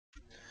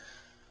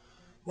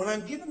When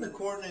I'm given the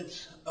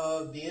coordinates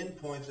of the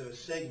endpoints of a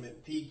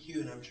segment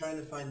PQ and I'm trying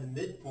to find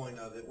the midpoint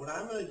of it, what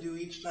I'm going to do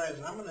each time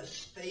is I'm going to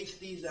space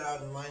these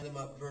out and line them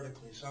up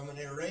vertically. So I'm going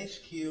to erase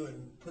Q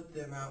and put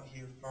them out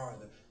here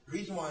farther. The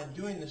reason why I'm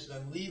doing this is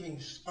I'm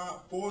leaving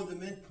spot for the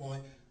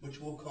midpoint,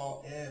 which we'll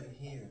call M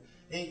here.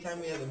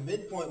 Anytime we have a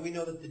midpoint, we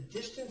know that the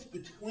distance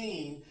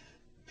between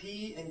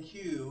P and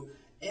Q,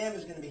 M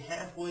is going to be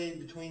halfway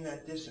between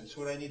that distance. So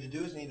what I need to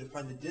do is I need to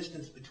find the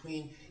distance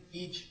between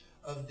each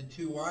of the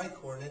two y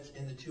coordinates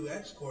and the two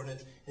x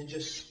coordinates and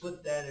just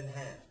split that in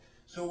half.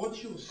 So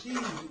what you'll see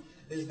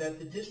is that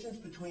the distance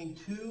between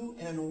 2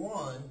 and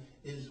 1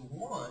 is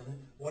 1.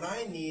 What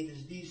I need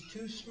is these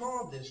two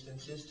small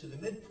distances to the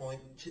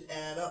midpoint to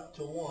add up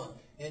to 1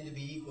 and to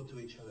be equal to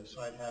each other. So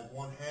I'd have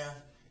 1/2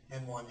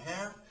 and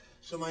 1/2.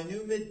 So my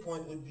new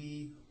midpoint would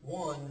be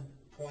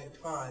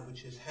 1.5,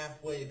 which is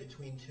halfway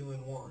between 2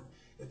 and 1.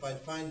 If I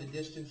find the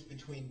distance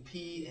between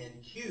P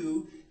and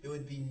Q, it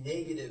would be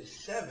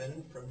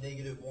 -7 from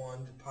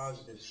 -1 to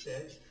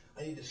 +6.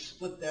 I need to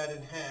split that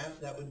in half.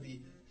 That would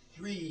be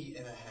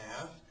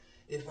 3.5.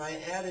 If I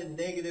added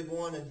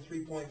 -1 and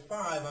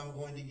 3.5, I'm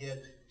going to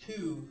get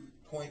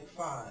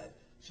 2.5.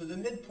 So the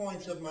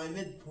midpoints of my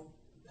midpoint,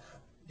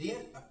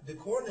 the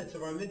coordinates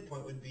of our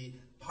midpoint would be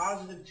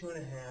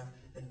 +2.5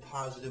 and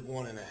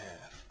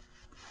 +1.5.